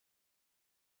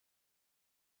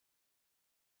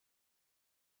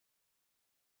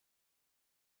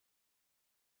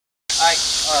Alright.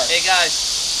 Hey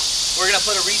guys, we're gonna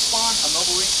put a mobile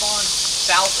respawn,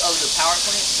 south of the power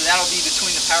plant. So that'll be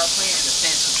between the power plant and the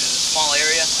fence, which is a small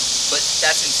area. But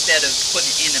that's instead of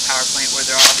putting it in the power plant where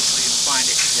they're obviously gonna find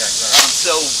it. Yeah, exactly.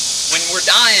 So when we're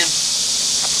dying,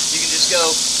 you can just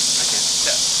go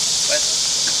west,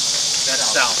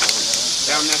 south.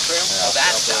 Down that trail? Oh,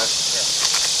 that's south.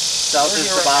 South is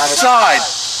the bottom. Side.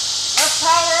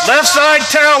 Left side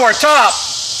tower, top.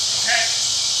 Okay.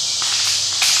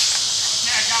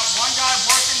 Okay, I got one guy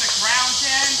working the ground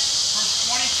end from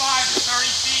 25 to 30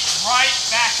 feet right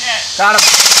back end. Got him.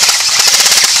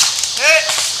 Hit!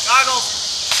 Goggles.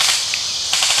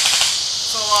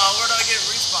 So, where do I get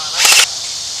respawn?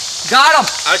 Got him.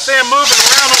 I see him moving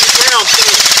around on the ground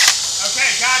too. Okay,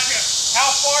 gotcha. How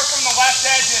far from the left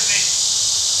edge is he?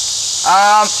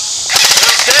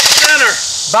 Dead center.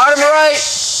 Bottom right.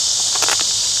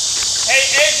 Hey,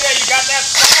 AJ, you got that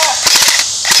saw?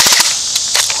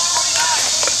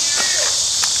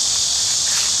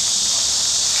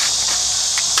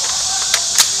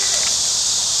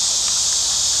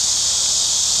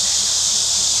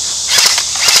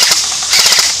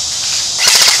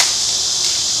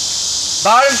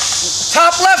 Bottom.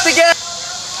 Top left again.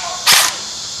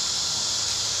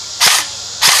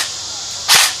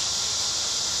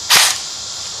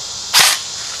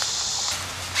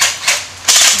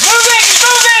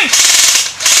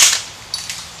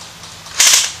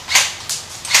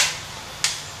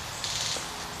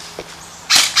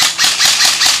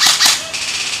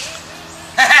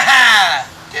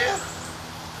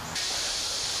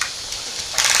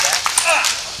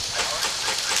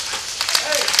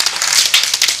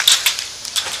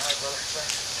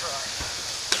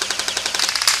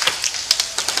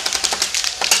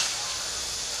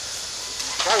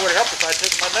 Probably would have helped if I'd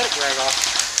taken my medic rag off.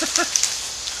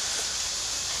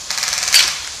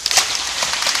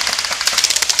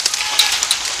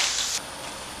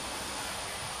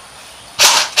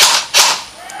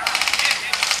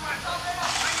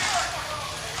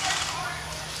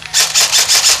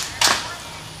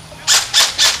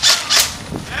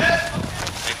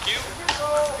 Thank you.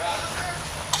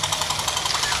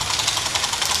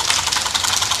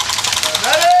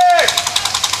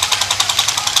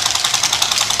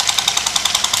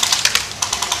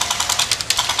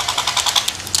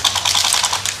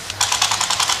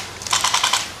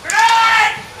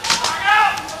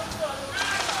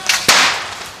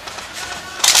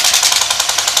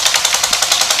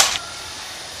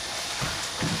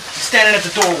 Standing at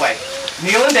the doorway.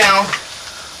 Kneeling down.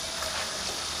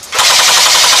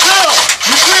 Phil!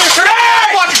 You clear your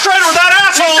crater! Fucking crater with that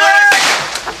asshole in it!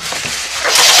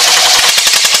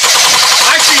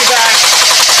 I see you back.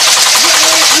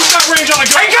 You've got range on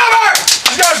a gun. Take cover!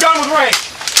 He's got a gun with range.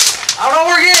 I don't know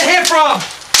where we're getting hit from.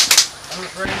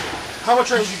 How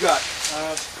much range you got?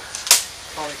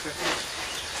 Probably 50.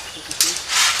 50 feet.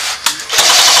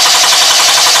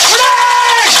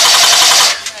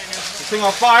 Thing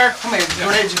on fire? How many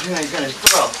grenades are you gonna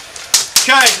throw?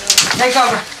 Okay. Take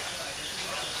cover.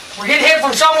 We're getting hit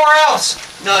from somewhere else.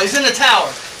 No, he's in the tower.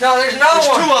 No, there's another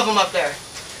There's one. two of them up there.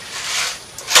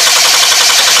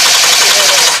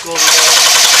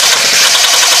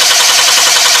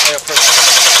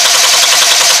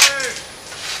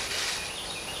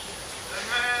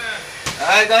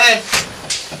 Alright, go ahead.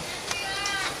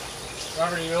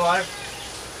 Robert, are you alive?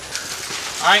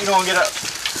 I ain't gonna get up.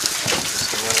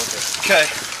 Okay.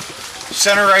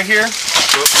 Center right here.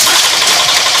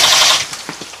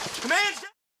 Command!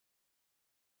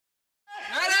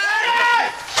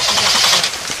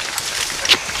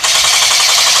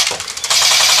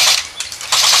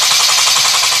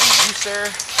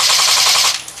 There.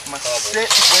 I'm gonna sit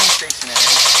when stationary.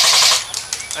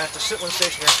 I have to sit when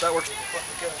stationary, so that works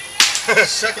fucking good.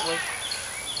 Secondly,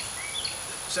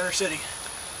 Center City,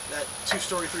 that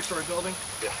 2-story, 3-story building.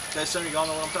 Yeah. That center, y'all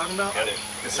know what I'm talking about? I do.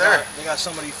 Yes, sir. They got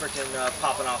somebody freaking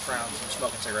popping off rounds and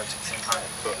smoking cigarettes at the same time.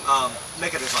 Cool.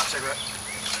 Make it his last cigarette.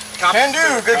 Can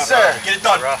do, good sir. Get it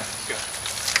done. Good.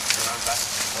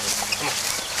 Come on.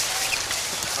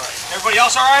 All right. Everybody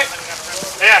else all right?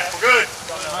 Yeah, we're good.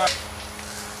 All right.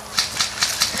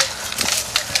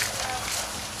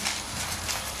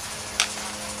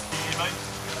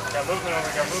 Got movement over,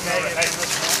 Hey,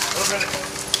 movement.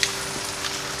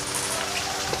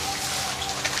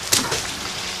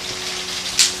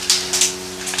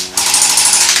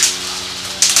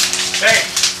 Hey.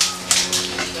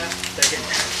 Take it.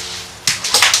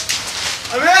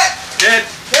 I'm hit. Dead.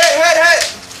 Hit.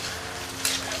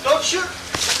 Don't shoot.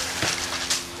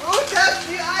 Who touched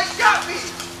me? I got me.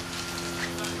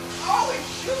 Always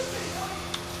shoot me.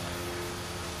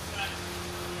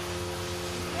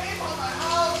 Came on my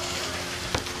house.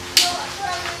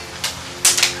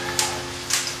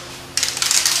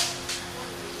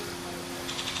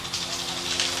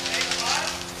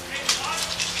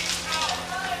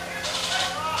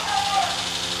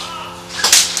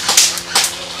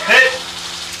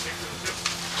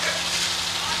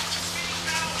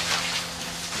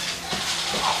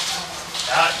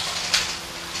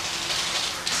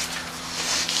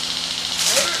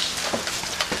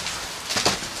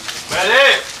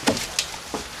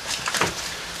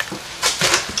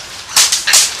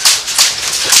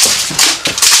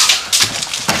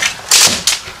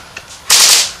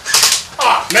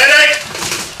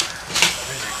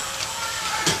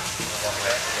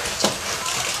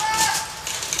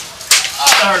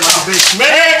 please.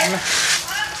 Medic!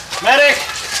 Medic!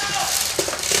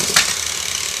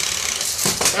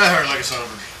 That hurt like a son of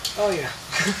a... Oh yeah.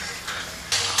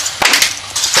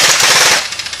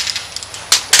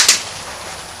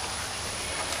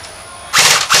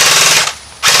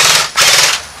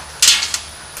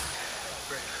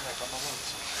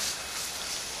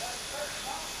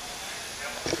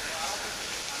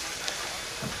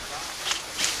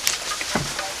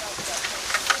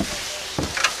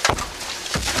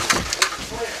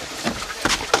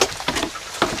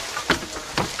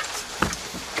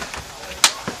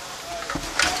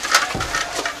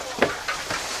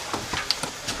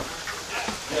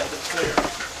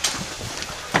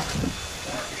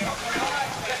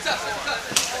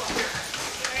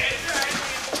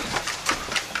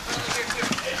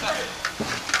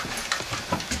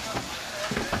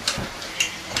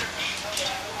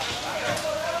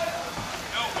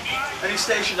 Any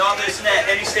station on this net,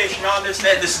 any station on this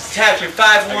net, this is detachment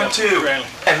 512.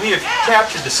 And we have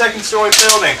captured the second story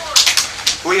building.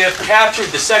 We have captured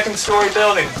the second story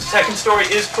building. The second story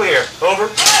is clear. Over.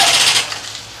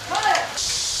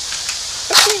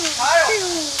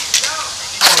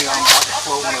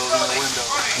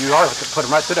 You are to put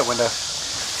them right through that window.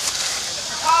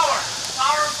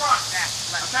 Power in front.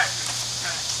 Okay.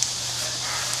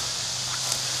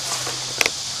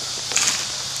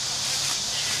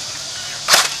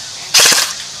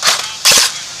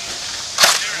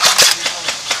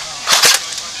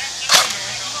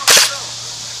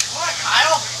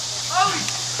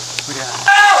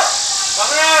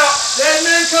 Coming out! Dead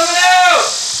men coming out!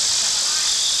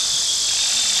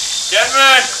 Dead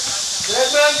men! Dead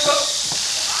men coming!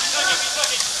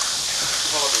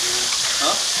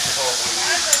 Huh?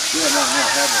 Yeah, no,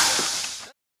 have one.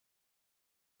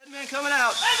 Dead men coming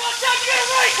out!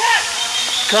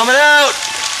 Coming out!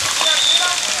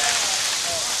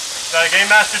 Is that a game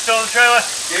master still in the trailer?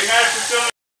 Game master still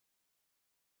in